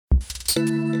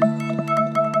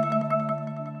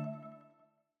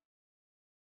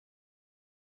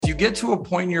get to a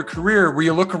point in your career where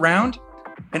you look around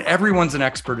and everyone's an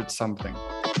expert at something.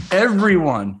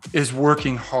 Everyone is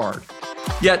working hard.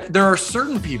 Yet there are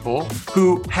certain people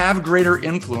who have greater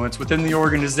influence within the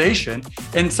organization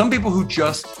and some people who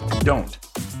just don't.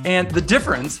 And the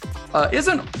difference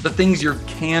isn't the things you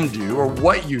can do or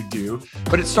what you do,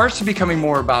 but it starts to becoming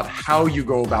more about how you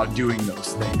go about doing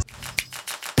those things.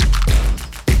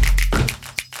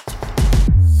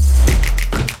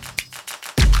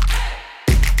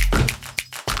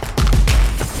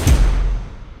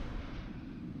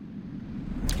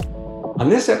 On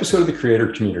this episode of the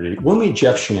Creator Community, we'll meet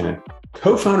Jeff Shannon,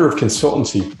 co-founder of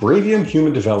Consultancy Bravium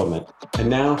Human Development, and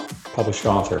now published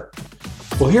author.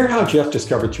 We'll hear how Jeff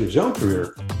discovered through his own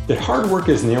career that hard work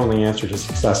isn't the only answer to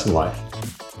success in life.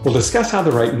 We'll discuss how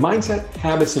the right mindset,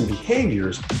 habits, and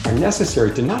behaviors are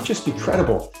necessary to not just be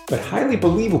credible, but highly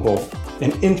believable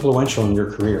and influential in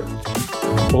your career.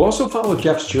 We'll also follow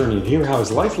Jeff's journey to hear how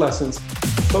his life lessons,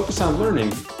 focus on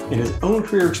learning, and his own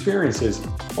career experiences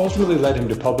ultimately led him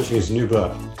to publishing his new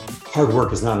book, Hard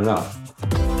Work is Not Enough.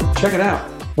 Check it out.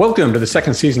 Welcome to the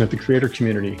second season of the Creator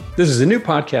Community. This is a new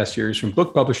podcast series from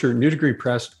book publisher New Degree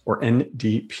Press, or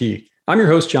NDP. I'm your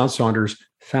host, John Saunders,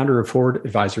 founder of Forward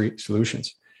Advisory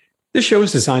Solutions. This show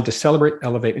is designed to celebrate,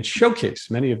 elevate, and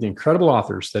showcase many of the incredible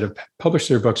authors that have published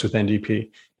their books with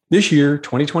NDP. This year,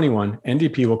 2021,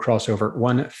 NDP will cross over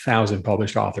 1,000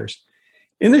 published authors.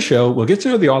 In the show, we'll get to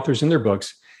know the authors and their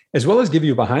books, as well as give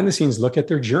you a behind-the-scenes look at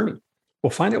their journey. We'll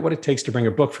find out what it takes to bring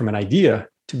a book from an idea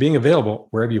to being available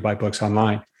wherever you buy books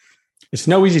online. It's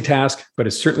no easy task, but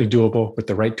it's certainly doable with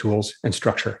the right tools and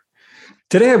structure.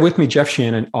 Today, I have with me Jeff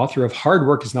Shannon, author of Hard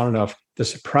Work is Not Enough, The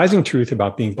Surprising Truth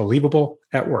About Being Believable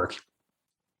at Work.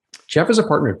 Jeff is a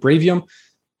partner at Bravium,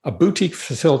 a boutique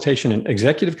facilitation and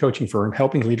executive coaching firm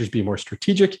helping leaders be more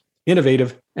strategic,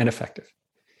 innovative, and effective.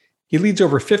 He leads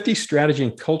over 50 strategy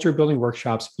and culture building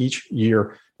workshops each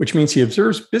year, which means he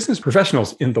observes business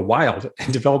professionals in the wild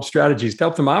and develops strategies to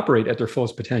help them operate at their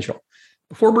fullest potential.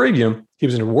 Before Bravium, he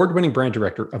was an award-winning brand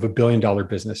director of a billion-dollar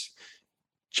business.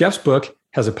 Jeff's book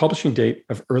has a publishing date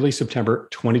of early September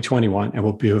 2021 and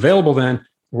will be available then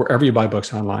wherever you buy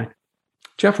books online.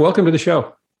 Jeff, welcome to the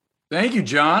show. Thank you,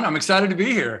 John. I'm excited to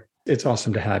be here. It's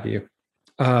awesome to have you.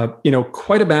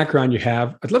 Quite a background you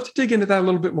have. I'd love to dig into that a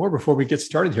little bit more before we get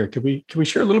started here. Can we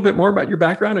share a little bit more about your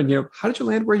background and, how did you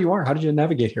land where you are? How did you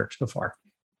navigate here so far?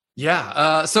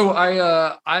 Yeah. So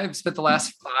I've spent the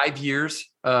last 5 years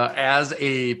as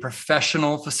a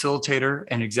professional facilitator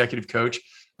and executive coach.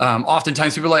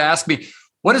 Oftentimes people ask me,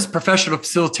 what does professional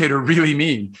facilitator really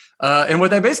mean? And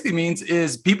what that basically means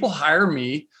is people hire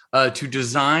me to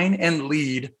design and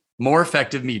lead more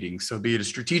effective meetings. So be it a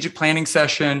strategic planning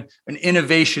session, an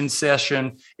innovation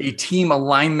session, a team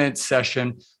alignment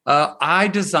session. I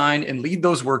design and lead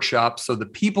those workshops so the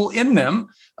people in them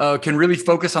can really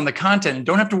focus on the content and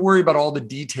don't have to worry about all the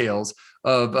details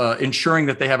of ensuring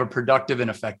that they have a productive and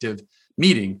effective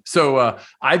meeting. So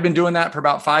I've been doing that for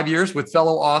about 5 years with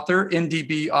fellow author,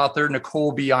 NDP author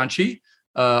Nicole Bianchi,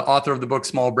 author of the book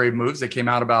Small Brave Moves that came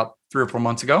out about 3 or 4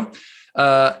 months ago.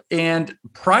 And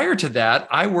prior to that,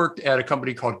 I worked at a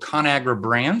company called Conagra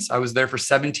Brands. I was there for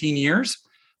 17 years.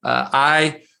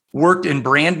 I worked in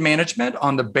brand management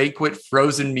on the banquet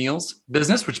frozen meals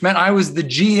business, which meant I was the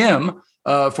GM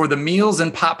for the meals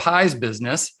and pot pies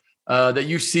business that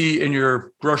you see in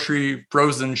your grocery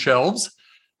frozen shelves.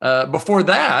 Before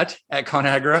that, at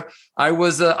Conagra, I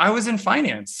was in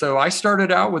finance. So I started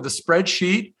out with a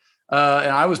spreadsheet.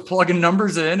 And I was plugging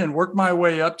numbers in and worked my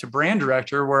way up to brand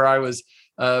director, where I was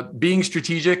being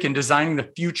strategic and designing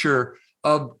the future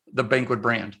of the banquet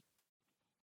brand.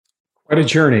 Quite a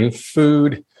journey.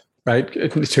 Food, right?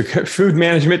 Food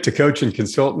management to coach and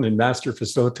consultant and master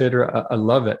facilitator. I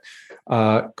love it.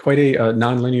 Quite a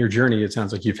nonlinear journey, it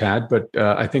sounds like you've had, but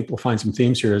I think we'll find some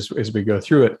themes here as we go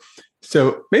through it.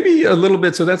 So maybe a little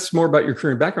bit. So that's more about your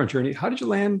career and background journey. How did you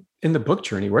land in the book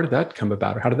journey? Where did that come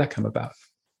about, or how did that come about?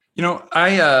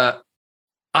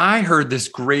 I heard this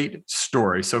great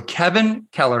story. So Kevin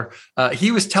Keller,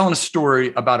 he was telling a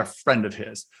story about a friend of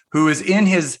his who is in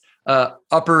his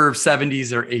upper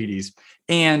 70s or 80s.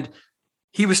 And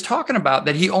he was talking about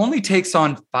that he only takes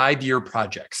on 5-year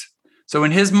projects. So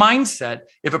in his mindset,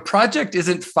 if a project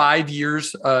isn't 5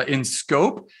 years in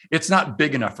scope, it's not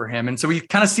big enough for him. And so he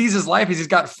kind of sees his life as he's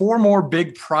got 4 more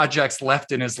big projects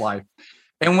left in his life.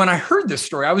 And when I heard this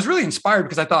story, I was really inspired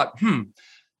because I thought,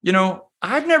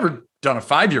 I've never done a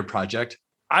 5-year project.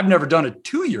 I've never done a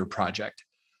 2-year project.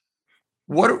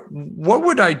 what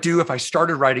would I do if I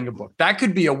started writing a book? That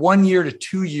could be a 1 year to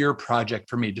 2 year project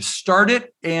for me to start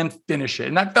it and finish it.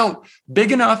 And that felt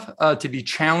big enough to be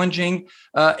challenging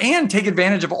and take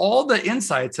advantage of all the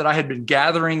insights that I had been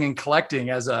gathering and collecting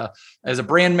as a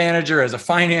brand manager, as a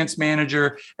finance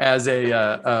manager, as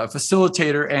a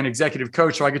facilitator and executive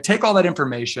coach. So I could take all that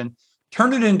information,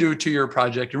 turn it into a 2 year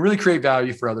project, and really create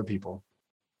value for other people.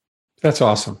 That's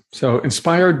awesome. So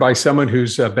inspired by someone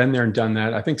who's been there and done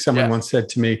that. I think someone once said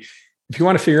to me, if you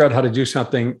want to figure out how to do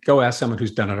something, go ask someone who's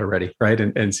done it already, right?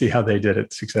 And see how they did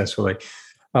it successfully.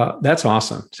 That's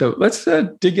awesome. So let's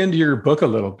dig into your book a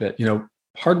little bit.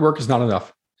 Hard work is not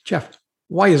enough. Jeff,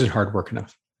 why isn't hard work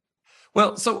enough?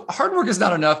 Well, so hard work is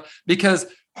not enough because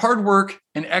hard work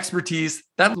and expertise,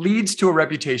 that leads to a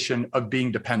reputation of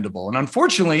being dependable. And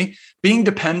unfortunately, being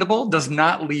dependable does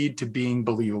not lead to being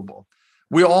believable.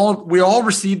 We all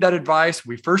received that advice.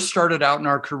 We first started out in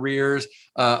our careers,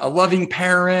 a loving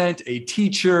parent, a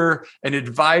teacher, an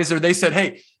advisor. They said,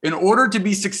 hey, in order to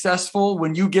be successful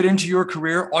when you get into your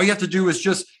career, all you have to do is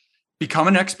just become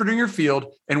an expert in your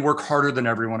field and work harder than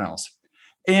everyone else.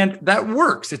 And that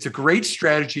works. It's a great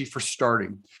strategy for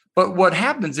starting. But what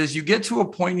happens is you get to a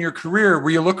point in your career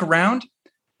where you look around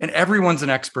and everyone's an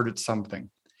expert at something.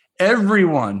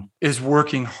 Everyone is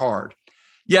working hard.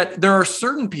 Yet there are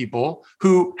certain people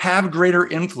who have greater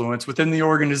influence within the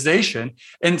organization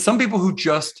and some people who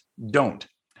just don't.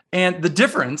 And the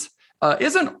difference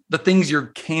isn't the things you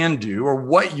can do or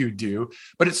what you do,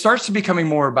 but it starts to becoming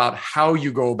more about how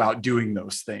you go about doing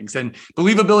those things. And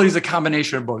believability is a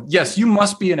combination of both. Yes, you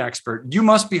must be an expert. You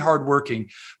must be hardworking,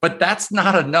 but that's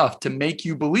not enough to make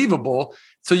you believable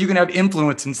so you can have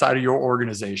influence inside of your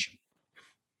organization.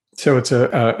 So it's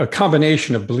a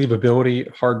combination of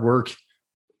believability, hard work,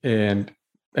 and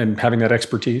having that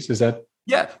expertise. Is that?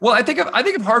 Yeah. Well, I think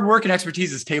of hard work and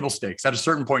expertise as table stakes at a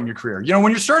certain point in your career.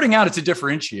 When you're starting out, it's a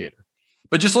differentiator.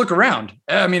 But just look around.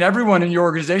 I mean, everyone in your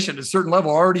organization at a certain level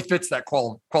already fits that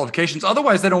qualifications.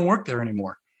 Otherwise, they don't work there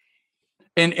anymore.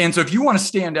 And so if you want to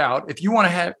stand out, if you want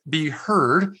to be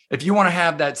heard, if you want to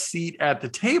have that seat at the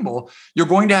table, you're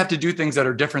going to have to do things that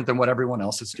are different than what everyone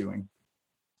else is doing.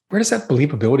 Where does that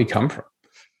believability come from?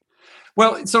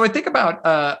 Well, so I think about,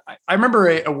 I remember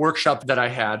a workshop that I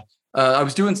had. I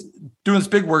was doing this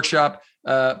big workshop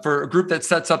for a group that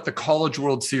sets up the College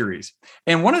World Series.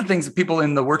 And one of the things that people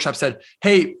in the workshop said,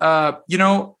 hey,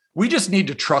 we just need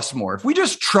to trust more. If we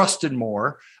just trusted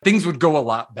more, things would go a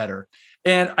lot better.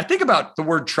 And I think about the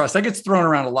word trust, that gets thrown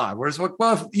around a lot. Whereas,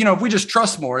 well, if we just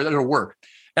trust more, it'll work.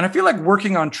 And I feel like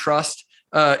working on trust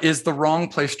is the wrong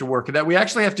place to work, that we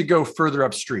actually have to go further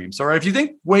upstream. So if you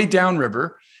think way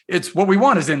downriver, it's what we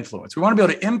want is influence. We want to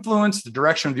be able to influence the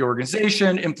direction of the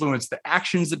organization, influence the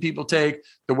actions that people take,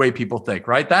 the way people think,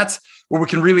 right? That's where we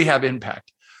can really have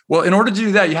impact. Well, in order to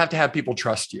do that, you have to have people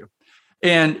trust you.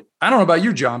 And I don't know about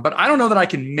you, John, but I don't know that I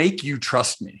can make you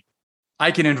trust me.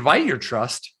 I can invite your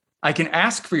trust. I can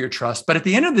ask for your trust. But at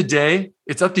the end of the day,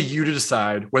 it's up to you to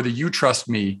decide whether you trust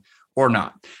me or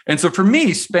not. And so for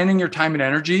me, spending your time and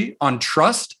energy on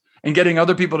trust and getting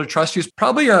other people to trust you is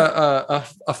probably a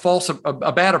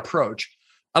bad approach.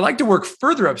 I like to work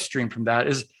further upstream from that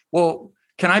is, well,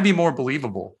 can I be more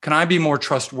believable? Can I be more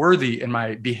trustworthy in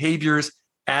my behaviors,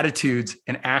 attitudes,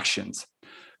 and actions?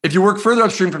 If you work further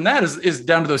upstream from that is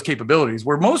down to those capabilities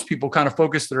where most people kind of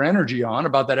focus their energy on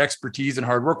about that expertise and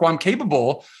hard work. Well, I'm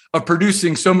capable of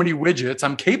producing so many widgets.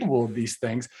 I'm capable of these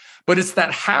things, but it's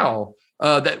that how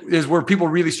that is where people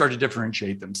really start to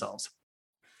differentiate themselves.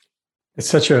 It's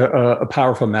such a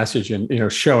powerful message,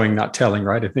 and showing, not telling,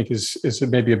 right? I think is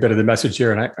maybe a bit of the message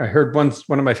here. And I heard one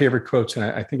of my favorite quotes, and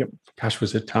I think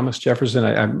was it Thomas Jefferson?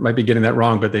 I might be getting that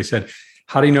wrong, but they said,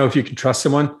 "How do you know if you can trust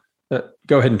someone?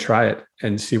 Go ahead and try it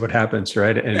and see what happens."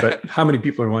 Right? But how many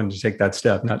people are willing to take that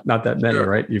step? Not that many,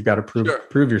 right? You've got to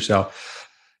prove yourself.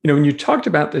 When you talked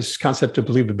about this concept of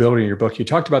believability in your book, you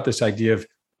talked about this idea of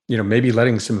maybe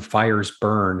letting some fires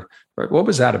burn. Right? What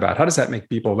was that about? How does that make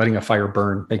people, letting a fire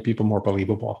burn, make people more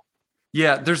believable?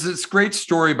 Yeah, there's this great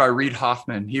story by Reid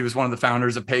Hoffman. He was one of the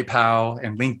founders of PayPal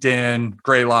and LinkedIn,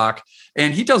 Greylock.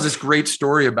 And he tells this great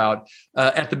story about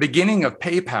at the beginning of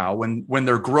PayPal, when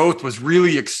their growth was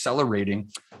really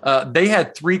accelerating, they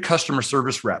had 3 customer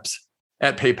service reps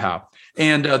at PayPal.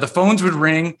 And the phones would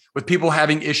ring with people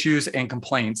having issues and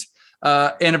complaints.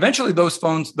 And eventually those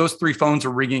 3 phones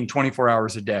are ringing 24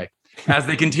 hours a day as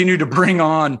they continue to bring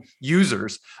on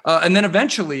users. And then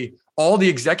eventually all the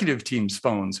executive team's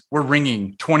phones were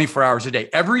ringing 24 hours a day.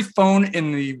 Every phone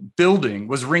in the building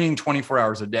was ringing 24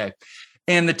 hours a day.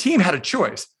 And the team had a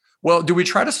choice. Well, do we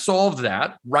try to solve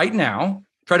that right now,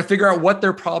 try to figure out what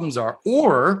their problems are,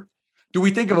 or do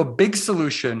we think of a big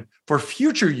solution for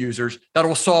future users that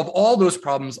will solve all those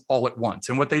problems all at once?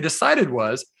 And what they decided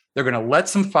was they're going to let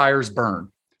some fires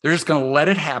burn. They're just going to let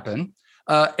it happen.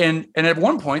 And at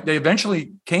one point, they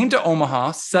eventually came to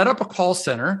Omaha, set up a call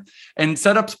center, and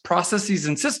set up processes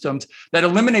and systems that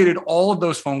eliminated all of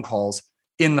those phone calls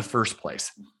in the first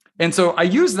place. And so I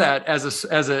use that as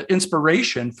an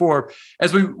inspiration for,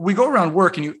 as we go around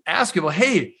work and you ask people,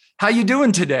 hey, how you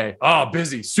doing today? Oh,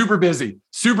 busy, super busy,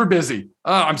 super busy.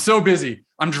 Oh, I'm so busy.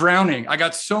 I'm drowning. I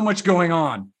got so much going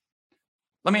on.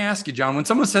 Let me ask you, John, when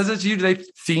someone says it to you, do they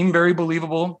seem very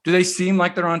believable? Do they seem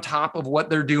like they're on top of what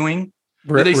they're doing?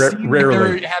 Do they seem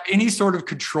like they have any sort of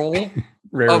control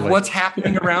of what's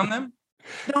happening around them?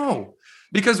 No,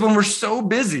 because when we're so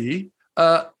busy,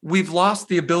 we've lost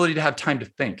the ability to have time to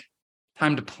think,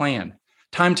 time to plan,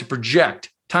 time to project,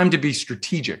 time to be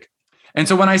strategic. And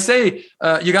so when I say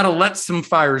you got to let some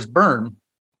fires burn,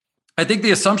 I think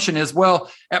the assumption is,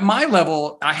 well, at my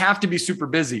level, I have to be super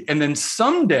busy. And then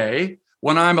someday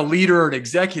when I'm a leader or an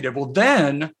executive, well,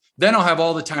 then I'll have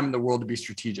all the time in the world to be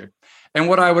strategic. And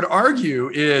what I would argue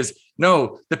is,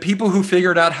 no, the people who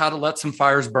figured out how to let some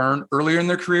fires burn earlier in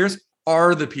their careers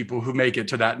are the people who make it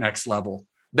to that next level.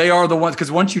 They are the ones,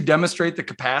 because once you demonstrate the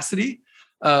capacity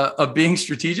of being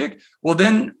strategic, well,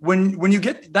 then when you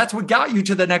get, that's what got you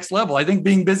to the next level. I think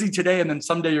being busy today and then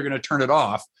someday you're going to turn it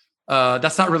off.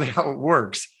 That's not really how it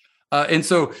works. And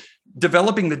so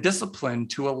developing the discipline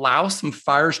to allow some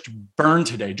fires to burn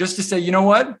today, just to say, you know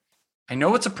what? I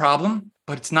know it's a problem,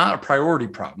 but it's not a priority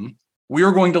problem. We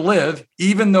are going to live,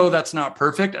 even though that's not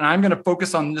perfect. And I'm going to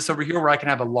focus on this over here where I can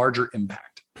have a larger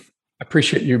impact. I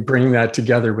appreciate you bringing that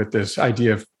together with this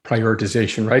idea of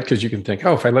prioritization, right? Because you can think,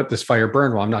 oh, if I let this fire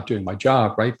burn, well, I'm not doing my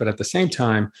job, right? But at the same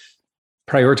time,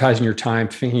 prioritizing your time,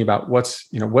 thinking about what's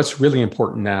really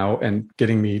important now and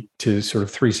getting me to sort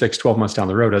of 3, 6, 12 months down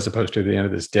the road, as opposed to the end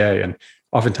of this day. And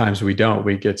oftentimes we don't.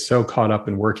 We get so caught up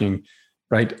in working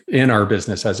right in our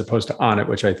business as opposed to on it,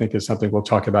 which I think is something we'll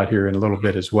talk about here in a little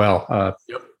bit as well.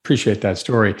 Appreciate that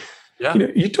story. Yeah.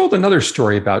 You told another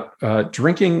story about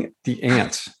drinking the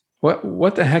ants.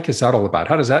 What the heck is that all about?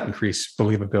 How does that increase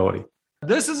believability?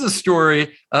 This is a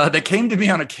story that came to me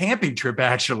on a camping trip,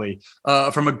 actually,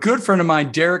 from a good friend of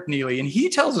mine, Derek Neely. And he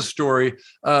tells a story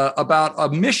about a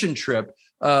mission trip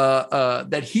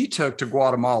that he took to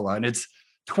Guatemala. And it's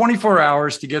 24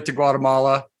 hours to get to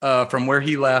Guatemala from where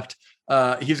he left.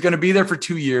 He's going to be there for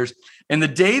 2 years. And the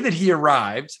day that he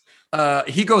arrives,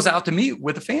 he goes out to meet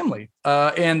with a family.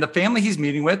 And the family he's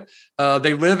meeting with,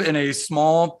 they live in a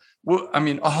small,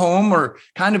 a home or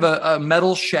kind of a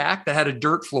metal shack that had a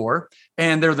dirt floor.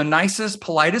 And they're the nicest,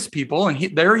 politest people.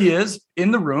 And there he is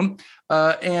in the room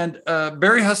and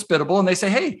very hospitable. And they say,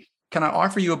 hey, can I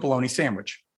offer you a bologna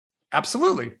sandwich?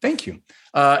 Absolutely. Thank you.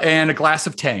 And a glass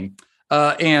of Tang.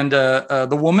 And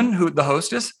the woman, the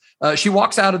hostess, she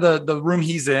walks out of the room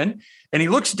he's in, and he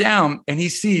looks down and he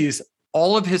sees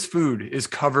all of his food is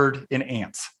covered in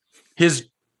ants. His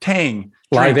Tang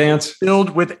live ants filled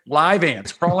with live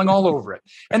ants crawling all over it.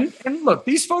 And look,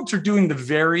 these folks are doing the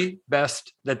very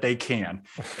best that they can.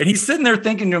 And he's sitting there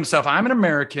thinking to himself, I'm an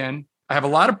American. I have a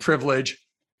lot of privilege,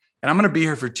 and I'm going to be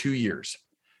here for 2 years.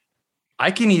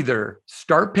 I can either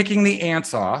start picking the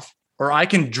ants off, or I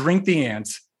can drink the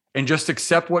ants and just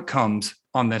accept what comes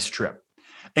on this trip.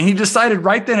 And he decided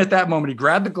right then at that moment, he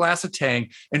grabbed the glass of Tang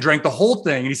and drank the whole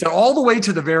thing. And he said, all the way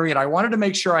to the very end, I wanted to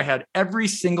make sure I had every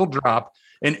single drop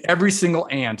and every single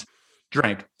ant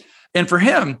drank. And for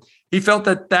him, he felt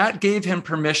that gave him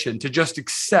permission to just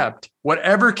accept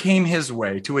whatever came his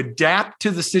way, to adapt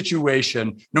to the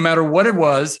situation, no matter what it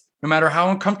was, no matter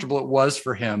how uncomfortable it was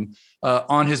for him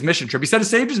on his mission trip. He said it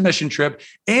saved his mission trip,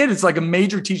 and it's like a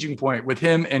major teaching point with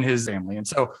him and his family. And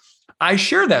so I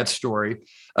share that story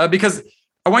because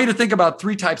I want you to think about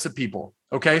 3 types of people.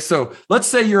 Okay. So let's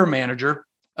say you're a manager.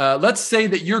 Let's say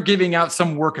that you're giving out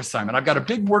some work assignment. I've got a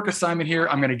big work assignment here.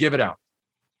 I'm going to give it out.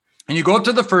 And you go up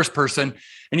to the first person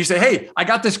and you say, hey, I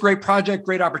got this great project,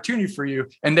 great opportunity for you.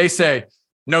 And they say,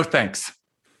 no, thanks.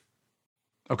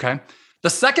 Okay. The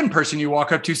second person you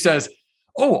walk up to says,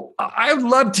 oh, I'd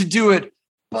love to do it,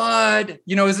 but,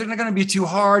 is it going to be too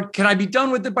hard? Can I be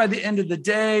done with it by the end of the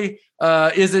day?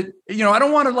 Is it, I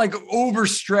don't want to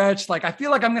overstretch. I feel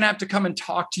like I'm going to have to come and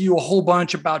talk to you a whole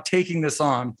bunch about taking this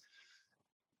on.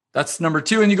 That's number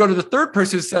 2. And you go to the third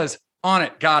person who says, on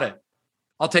it, got it.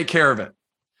 I'll take care of it.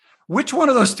 Which one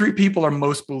of those 3 people are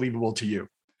most believable to you?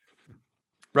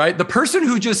 Right? The person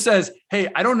who just says, hey,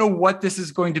 I don't know what this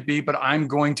is going to be, but I'm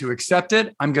going to accept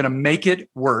it. I'm going to make it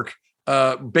work.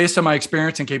 based on my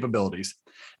experience and capabilities.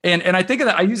 And I think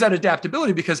that I use that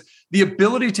adaptability because the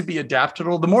ability to be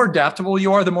adaptable, the more adaptable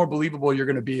you are, the more believable you're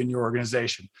going to be in your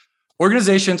organization.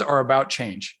 Organizations are about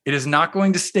change. It is not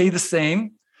going to stay the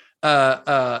same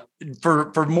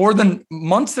for more than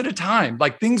months at a time.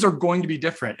 Like, things are going to be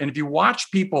different. And if you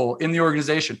watch people in the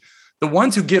organization, the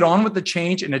ones who get on with the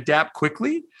change and adapt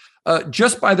quickly,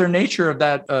 just by their nature of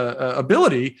that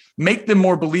ability, make them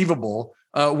more believable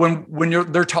when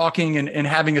they're talking and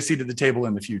having a seat at the table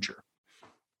in the future.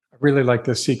 I really like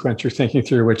the sequence you're thinking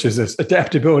through, which is this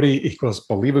adaptability equals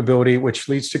believability, which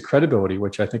leads to credibility,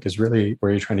 which I think is really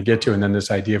where you're trying to get to. And then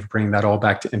this idea of bringing that all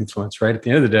back to influence, right? At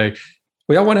the end of the day,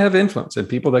 we all want to have influence, and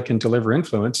people that can deliver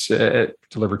influence,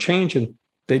 deliver change, and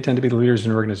they tend to be the leaders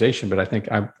in an organization. But I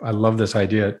think I love this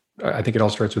idea. I think it all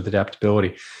starts with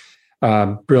adaptability.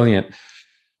 Brilliant.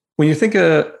 When you think,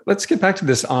 let's get back to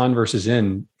this on versus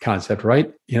in concept,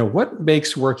 right? What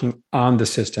makes working on the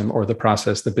system or the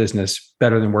process, the business,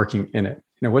 better than working in it?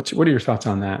 What are your thoughts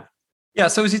on that? Yeah.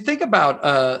 So as you think about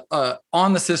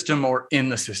on the system or in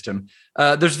the system,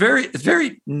 it's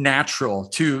very natural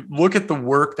to look at the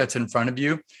work that's in front of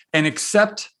you and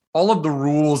accept all of the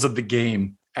rules of the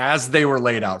game as they were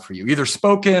laid out for you, either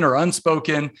spoken or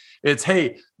unspoken. It's,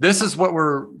 hey, this is what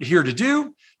we're here to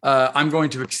do. I'm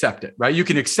going to accept it, right? You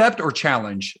can accept or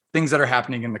challenge things that are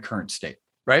happening in the current state,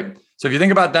 right? So if you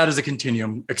think about that as a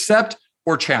continuum, accept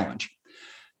or challenge.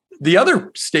 The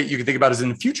other state you can think about is in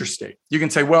the future state. You can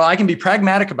say, well, I can be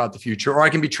pragmatic about the future, or I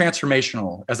can be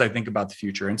transformational as I think about the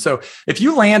future. And so if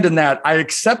you land in that, I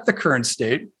accept the current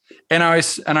state and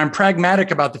I'm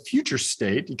pragmatic about the future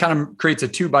state, it kind of creates a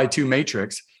 2x2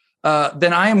 matrix,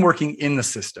 then I am working in the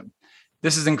system.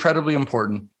 This is incredibly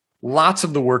important. Lots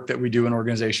of the work that we do in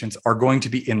organizations are going to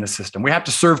be in the system. We have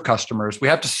to serve customers. We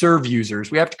have to serve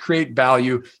users. We have to create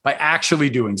value by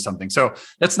actually doing something. So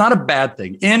that's not a bad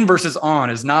thing. In versus on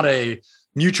is not a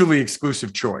mutually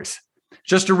exclusive choice.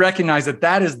 Just to recognize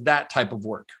that is that type of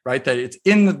work, right? That it's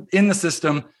in the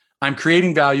system. I'm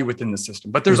creating value within the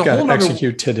system. But there's a whole other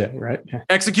execute today, right? Yeah.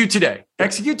 Execute today,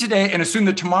 and assume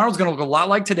that tomorrow's going to look a lot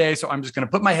like today. So I'm just going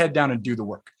to put my head down and do the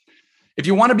work. If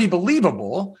you want to be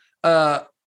believable,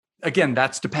 again,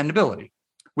 that's dependability.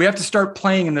 We have to start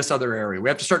playing in this other area.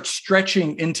 We have to start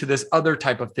stretching into this other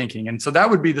type of thinking. And so that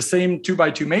would be the same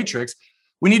 2x2 matrix.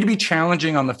 We need to be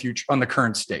challenging on the future, on the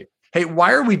current state. Hey,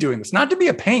 why are we doing this? Not to be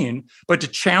a pain, but to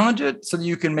challenge it so that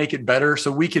you can make it better,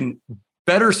 so we can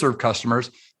better serve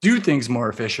customers, do things more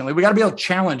efficiently. We got to be able to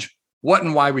challenge what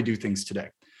and why we do things today.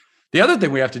 The other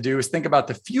thing we have to do is think about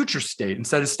the future state.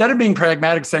 Instead of being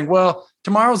pragmatic, saying, well,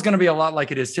 tomorrow's going to be a lot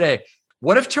like it is today.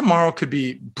 What if tomorrow could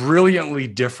be brilliantly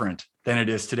different than it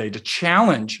is today? To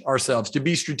challenge ourselves, to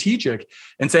be strategic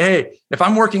and say, hey, if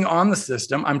I'm working on the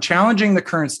system, I'm challenging the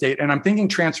current state and I'm thinking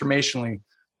transformationally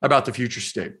about the future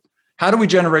state. How do we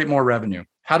generate more revenue?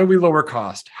 How do we lower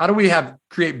cost? How do we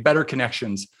create better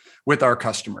connections with our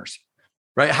customers,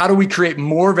 right? How do we create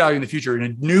more value in the future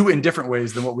in new and different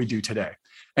ways than what we do today?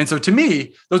 And so to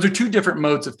me, those are two different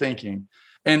modes of thinking.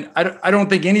 And I don't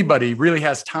think anybody really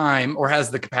has time or has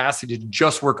the capacity to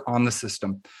just work on the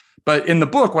system. But in the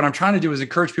book, what I'm trying to do is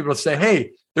encourage people to say,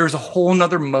 hey, there's a whole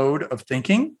nother mode of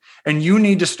thinking, and you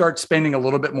need to start spending a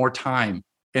little bit more time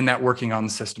in that working on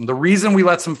the system. The reason we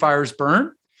let some fires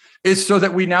burn is so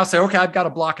that we now say, okay, I've got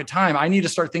a block of time. I need to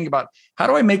start thinking about how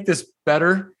do I make this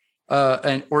better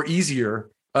or easier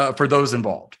for those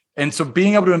involved. And so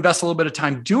being able to invest a little bit of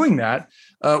time doing that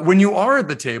when you are at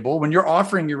the table, when you're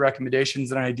offering your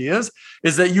recommendations and ideas,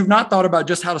 is that you've not thought about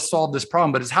just how to solve this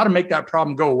problem, but it's how to make that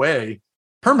problem go away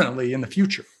permanently in the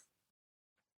future.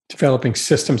 Developing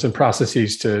systems and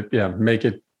processes to make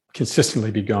it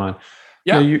consistently be gone.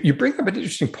 Yeah. You bring up an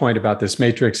interesting point about this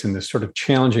matrix and this sort of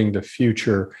challenging the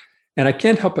future. And I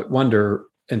can't help but wonder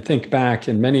and think back,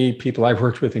 and many people I've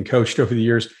worked with and coached over the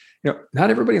years, not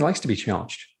everybody likes to be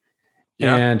challenged.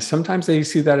 Yeah. And sometimes they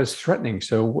see that as threatening.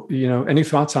 So, any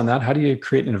thoughts on that? How do you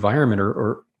create an environment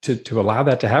or to allow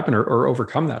that to happen or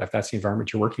overcome that if that's the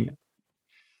environment you're working in?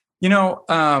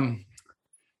 I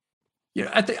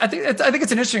think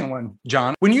it's an interesting one,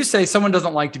 John. When you say someone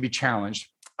doesn't like to be challenged,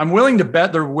 I'm willing to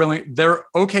bet they're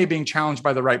okay being challenged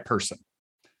by the right person.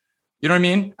 You know what I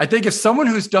mean? I think if someone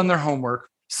who's done their homework,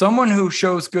 someone who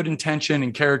shows good intention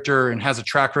and character and has a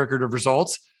track record of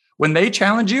results, when they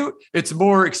challenge you, it's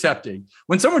more accepting.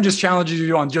 When someone just challenges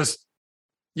you on just,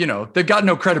 they've got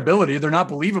no credibility, they're not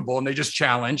believable, and they just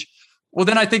challenge, well,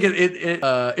 then I think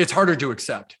it's harder to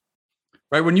accept,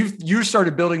 right? When you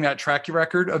started building that track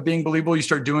record of being believable, you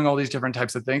start doing all these different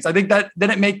types of things. I think that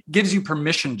then gives you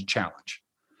permission to challenge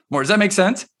more. Does that make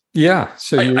sense? Yeah.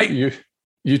 So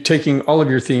you taking all of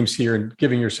your themes here and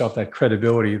giving yourself that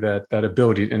credibility, that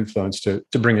ability to influence to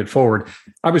bring it forward.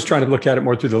 I was trying to look at it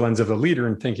more through the lens of the leader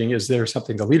and thinking, is there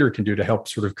something the leader can do to help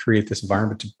sort of create this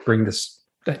environment to bring this,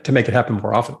 to make it happen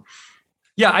more often?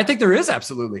 Yeah, I think there is,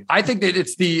 absolutely. I think that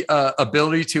it's the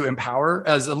ability to empower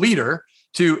as a leader,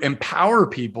 to empower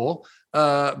people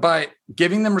by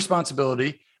giving them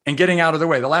responsibility and getting out of their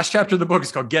way. The last chapter of the book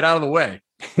is called Get Out of the Way.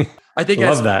 I think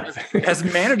as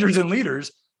managers and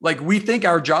leaders, like, we think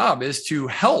our job is to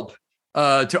help,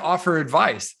 to offer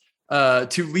advice,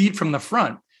 to lead from the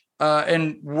front.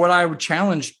 And what I would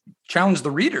challenge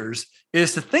the readers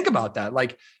is to think about that.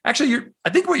 Like, actually, I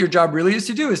think what your job really is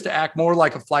to do is to act more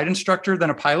like a flight instructor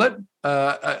than a pilot.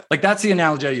 Like, that's the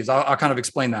analogy I use. I'll kind of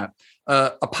explain that.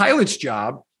 A pilot's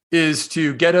job is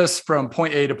to get us from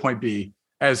point A to point B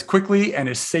as quickly and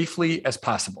as safely as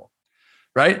possible.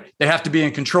 Right? They have to be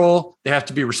in control. They have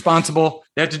to be responsible.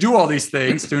 They have to do all these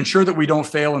things to ensure that we don't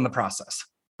fail in the process.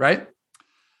 Right?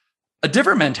 A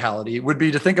different mentality would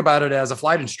be to think about it as a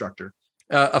flight instructor.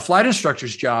 A flight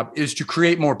instructor's job is to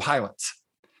create more pilots.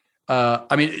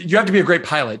 I mean, you have to be a great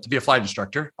pilot to be a flight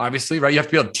instructor, obviously, right? You have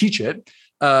to be able to teach it.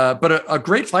 But a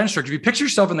great flight instructor, if you picture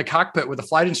yourself in the cockpit with a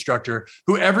flight instructor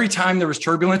who every time there was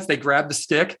turbulence, they grabbed the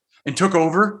stick and took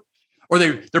over, or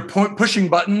they're pushing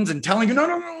buttons and telling you, no,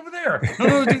 over there.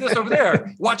 No, do this over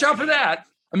there. Watch out for that.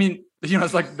 I mean,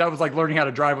 it's like, that was like learning how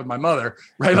to drive with my mother,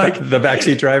 right? Like the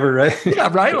backseat driver, right? Yeah,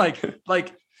 right.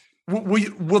 Like,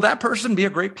 will that person be a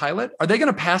great pilot? Are they going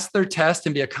to pass their test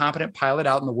and be a competent pilot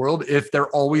out in the world if they're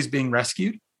always being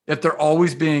rescued? If they're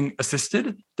always being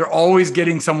assisted? They're always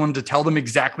getting someone to tell them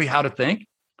exactly how to think?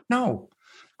 No.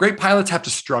 Great pilots have to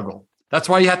struggle. That's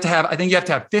why you have to have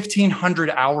 1,500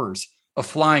 hours of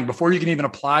flying before you can even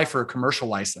apply for a commercial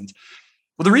license.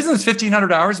 Well, the reason it's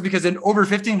 1,500 hours is because in over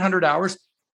 1,500 hours,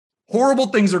 horrible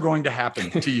things are going to happen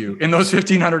to you in those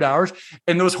 1,500 hours.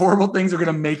 And those horrible things are going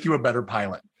to make you a better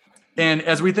pilot. And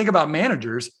as we think about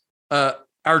managers,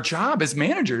 our job as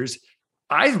managers,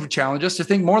 I would challenge us to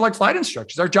think more like flight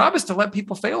instructors. Our job is to let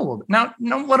people fail a little bit. Now,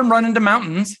 don't let them run into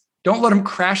mountains. Don't let them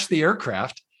crash the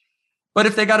aircraft. But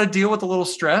if they got to deal with a little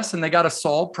stress and they got to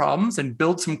solve problems and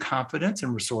build some confidence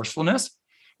and resourcefulness,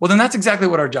 well, then that's exactly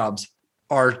what our jobs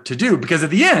are to do. Because at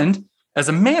the end, as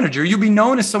a manager, you'll be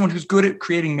known as someone who's good at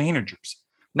creating managers,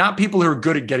 not people who are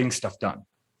good at getting stuff done.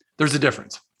 There's a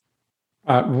difference.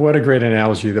 What a great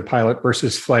analogy, the pilot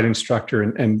versus flight instructor,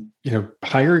 and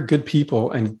hire good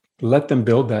people and let them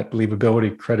build that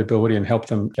believability, credibility, and help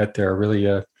them get there. Really,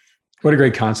 what a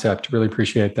great concept. Really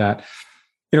appreciate that.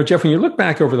 Jeff, when you look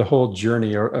back over the whole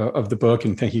journey of the book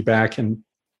and thinking back and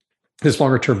this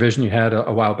longer term vision you had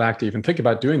a while back to even think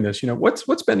about doing this,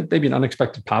 what's been maybe an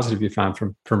unexpected positive you found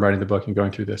from writing the book and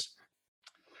going through this?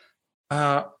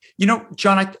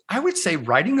 John, I would say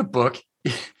writing a book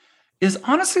is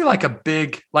honestly like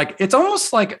it's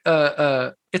almost like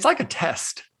it's like a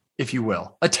test, if you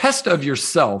will, a test of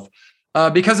yourself,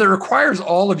 because it requires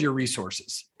all of your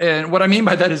resources. And what I mean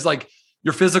by that is like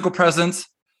your physical presence,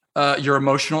 your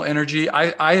emotional energy.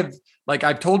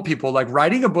 I've told people, like,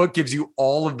 writing a book gives you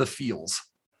all of the feels,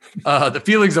 the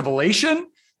feelings of elation,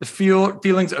 the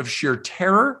feelings of sheer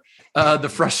terror, the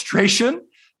frustration,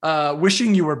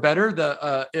 wishing you were better,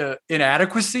 the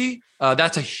inadequacy.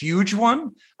 That's a huge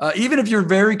one. Even if you're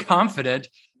very confident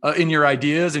in your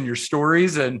ideas and your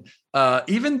stories, and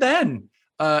even then,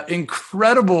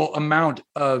 incredible amount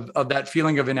of that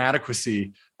feeling of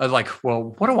inadequacy, like,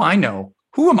 well, what do I know?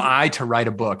 Who am I to write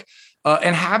a book?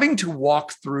 And having to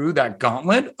walk through that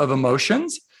gauntlet of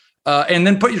emotions, and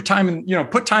then put time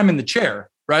in the chair,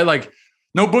 right? Like,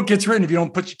 no book gets written if you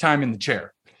don't put your time in the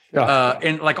chair. Yeah.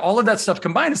 And like all of that stuff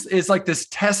combined is like this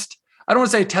test. I don't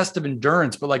want to say a test of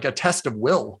endurance, but like a test of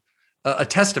will, a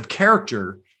test of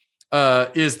character,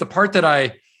 is the part that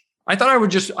I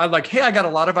thought hey, I got a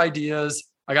lot of ideas.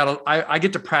 I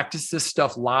get to practice this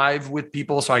stuff live with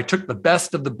people. So I took the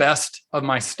best of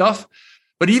my stuff.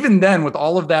 But even then, with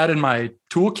all of that in my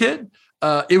toolkit,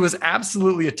 it was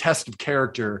absolutely a test of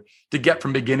character to get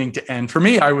from beginning to end. For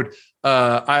me, I'm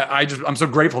so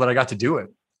grateful that I got to do it.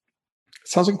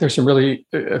 Sounds like there's some really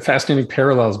fascinating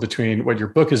parallels between what your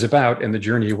book is about and the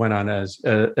journey you went on as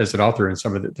an author, and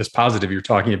some of this positive you're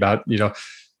talking about,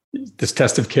 this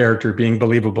test of character, being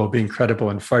believable, being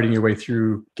credible, and fighting your way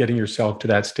through getting yourself to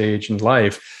that stage in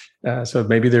life. So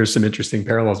maybe there's some interesting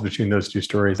parallels between those two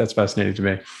stories. That's fascinating to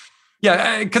me.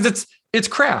 Yeah, because it's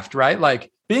craft, right?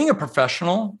 Like, being a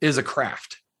professional is a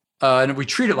craft. And we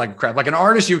treat it like a craft. Like an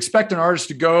artist, you expect an artist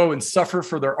to go and suffer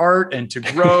for their art and to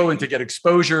grow and to get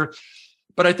exposure.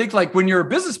 But I think, like, when you're a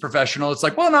business professional, it's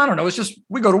like, well, no, I don't know. It's just,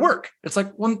 we go to work. It's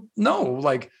like, well, no,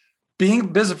 like, being a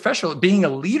business professional, being a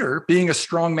leader, being a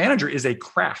strong manager is a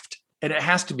craft, and it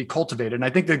has to be cultivated. And I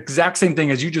think the exact same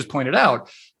thing as you just pointed out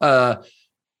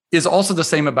is also the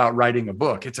same about writing a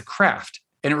book. It's a craft,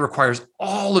 and it requires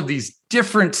all of these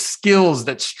different skills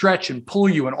that stretch and pull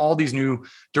you in all these new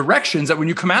directions that when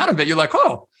you come out of it, you're like,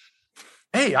 oh,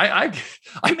 hey, I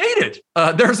made it.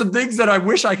 There are some things that I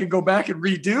wish I could go back and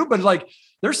redo, but like,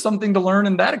 there's something to learn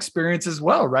in that experience as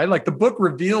well, right? Like the book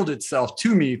revealed itself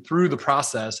to me through the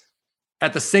process.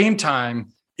 At the same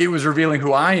time, it was revealing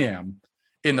who I am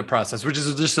in the process, which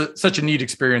is just such a neat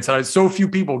experience that so few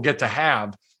people get to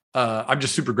have. I'm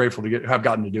just super grateful to have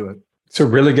gotten to do it. So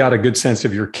really got a good sense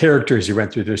of your character as you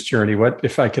went through this journey. What,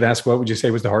 if I could ask, what would you say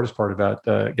was the hardest part about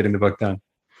getting the book done?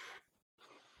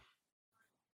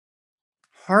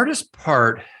 Hardest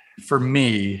part for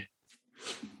me,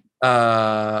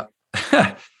 John,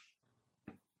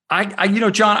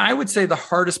 I would say the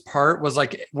hardest part was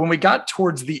like when we got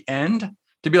towards the end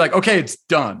to be like, okay, it's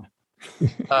done.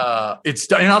 It's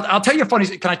done. And I'll tell you a funny,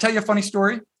 can I tell you a funny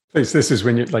story? Please, this is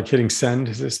when you're like hitting send.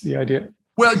 Is this the idea?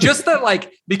 Well, just that,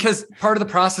 like, because part of the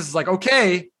process is like,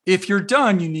 okay, if you're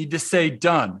done, you need to say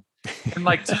done. And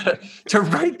like to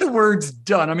write the words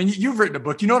done. I mean, you've written a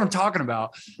book, you know what I'm talking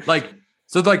about. Like,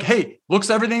 so like, hey,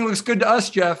 everything looks good to us,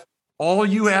 Jeff. All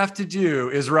you have to do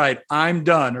is write, I'm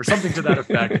done, or something to that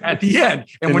effect at the end.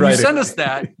 And when you send us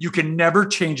that, you can never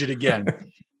change it again.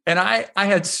 And I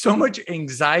had so much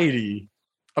anxiety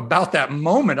about that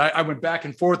moment. I went back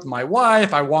and forth with my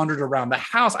wife. I wandered around the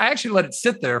house. I actually let it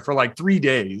sit there for like 3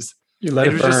 days. You let it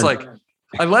burn. It was just like,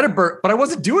 I let it burn, but I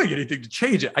wasn't doing anything to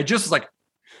change it. I just was like,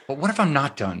 but what if I'm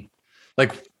not done?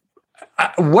 Like,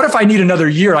 what if I need another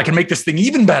year? I can make this thing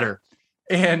even better.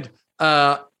 And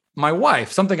my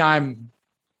wife, something I'm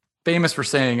famous for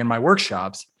saying in my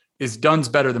workshops is done's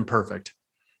better than perfect.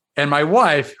 And my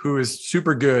wife, who is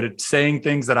super good at saying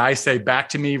things that I say back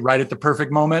to me right at the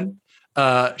perfect moment,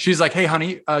 she's like, hey,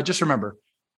 honey, just remember,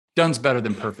 done's better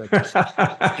than perfect.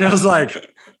 And I was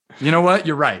like, you know what?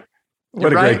 You're right.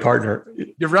 What a great partner.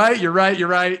 You're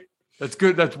right. That's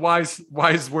good. That's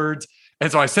wise words.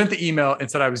 And so I sent the email and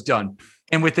said I was done.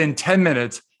 And within 10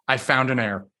 minutes, I found an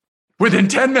error. Within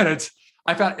 10 minutes,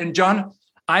 and John,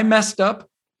 I messed up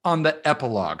on the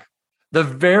epilogue. The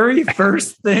very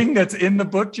first thing that's in the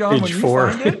book, John, page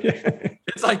 4. Find it,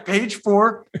 it's like page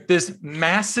 4, this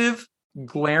massive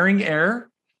glaring error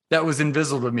that was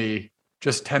invisible to me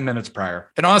just 10 minutes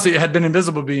prior. And honestly, it had been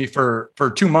invisible to me for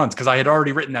 2 months because I had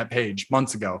already written that page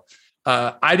months ago.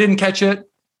 I didn't catch it.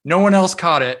 No one else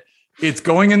caught it. It's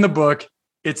going in the book.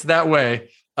 It's that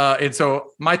way. And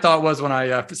so my thought was when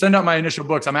I send out my initial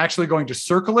books, I'm actually going to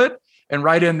circle it and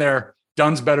write in there,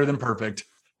 done's better than perfect.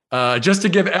 Just to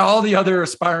give all the other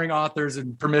aspiring authors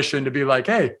and permission to be like,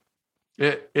 hey,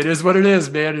 it is what it is,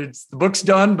 man. The book's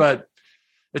done, but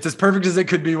it's as perfect as it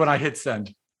could be when I hit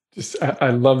send. I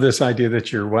love this idea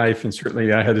that your wife, and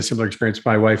certainly I had a similar experience.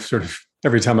 My wife sort of,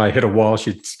 every time I hit a wall,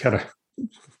 she'd kind of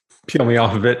peel me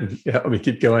off of it and help me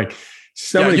keep going.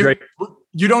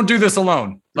 You don't do this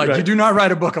alone. Like right. You do not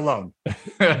write a book alone.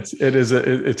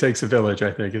 It takes a village,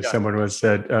 I think, as someone once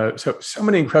said. So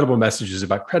many incredible messages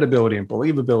about credibility and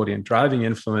believability and driving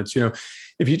influence.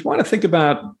 If you want to think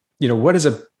about, what is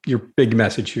your big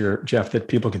message here, Jeff, that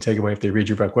people can take away if they read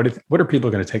your book? What are people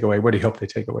going to take away? What do you hope they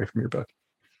take away from your book?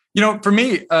 For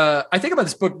me, I think about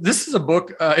this book. This is a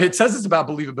book. It says it's about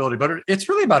believability, but it's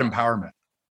really about empowerment.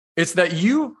 It's that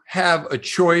you have a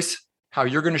choice how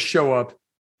you're going to show up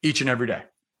each and every day.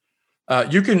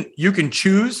 You can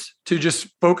choose to just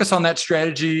focus on that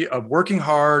strategy of working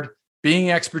hard, being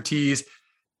expertise,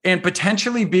 and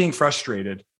potentially being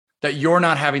frustrated that you're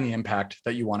not having the impact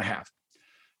that you want to have.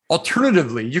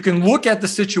 Alternatively, you can look at the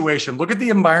situation, look at the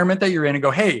environment that you're in and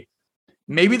go, hey,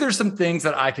 maybe there's some things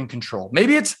that I can control.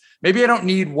 Maybe I don't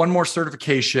need one more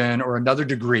certification or another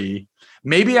degree.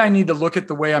 Maybe I need to look at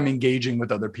the way I'm engaging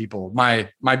with other people, my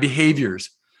behaviors,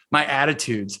 my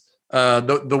attitudes,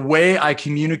 the way I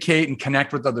communicate and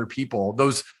connect with other people,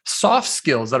 those soft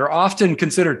skills that are often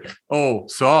considered,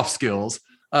 soft skills.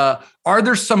 Are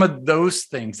there some of those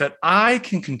things that I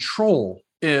can control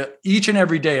each and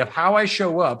every day of how I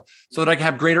show up so that I can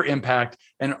have greater impact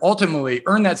and ultimately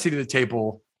earn that seat at the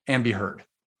table and be heard?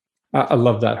 I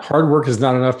love that. Hard work is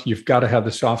not enough. You've got to have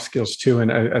the soft skills too. And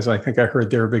as I think I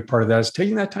heard there, a big part of that is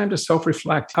taking that time to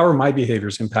self-reflect. How are my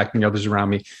behaviors impacting others around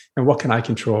me? And what can I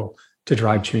control to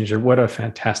drive change? What a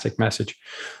fantastic message.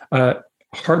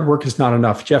 Hard work is not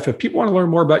enough. Jeff, if people want to learn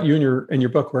more about you and your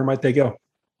book, where might they go?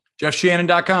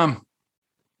 JeffShannon.com.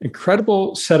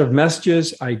 Incredible set of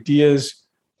messages, ideas,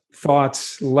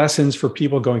 thoughts, lessons for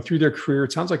people going through their career.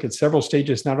 It sounds like at several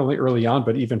stages, not only early on,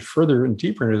 but even further and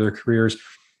deeper into their careers,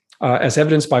 as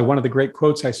evidenced by one of the great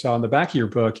quotes I saw in the back of your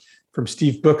book from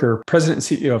Steve Booker,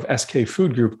 president and CEO of SK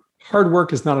Food Group. Hard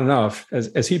work is not enough,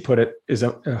 as he put it,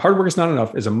 hard work is not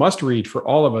enough is a must read for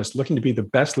all of us looking to be the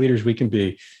best leaders we can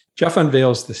be. Jeff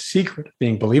unveils the secret of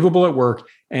being believable at work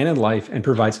and in life and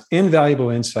provides invaluable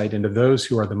insight into those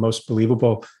who are the most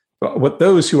believable, what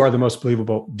those who are the most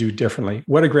believable do differently.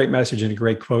 What a great message and a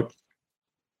great quote.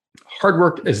 Hard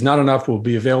work is not enough will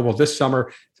be available this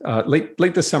summer, late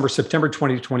this summer, September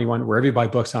 2021, wherever you buy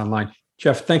books online.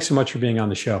 Jeff, thanks so much for being on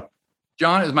the show.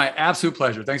 John, it was my absolute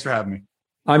pleasure. Thanks for having me.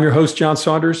 I'm your host, John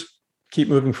Saunders. Keep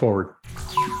moving forward.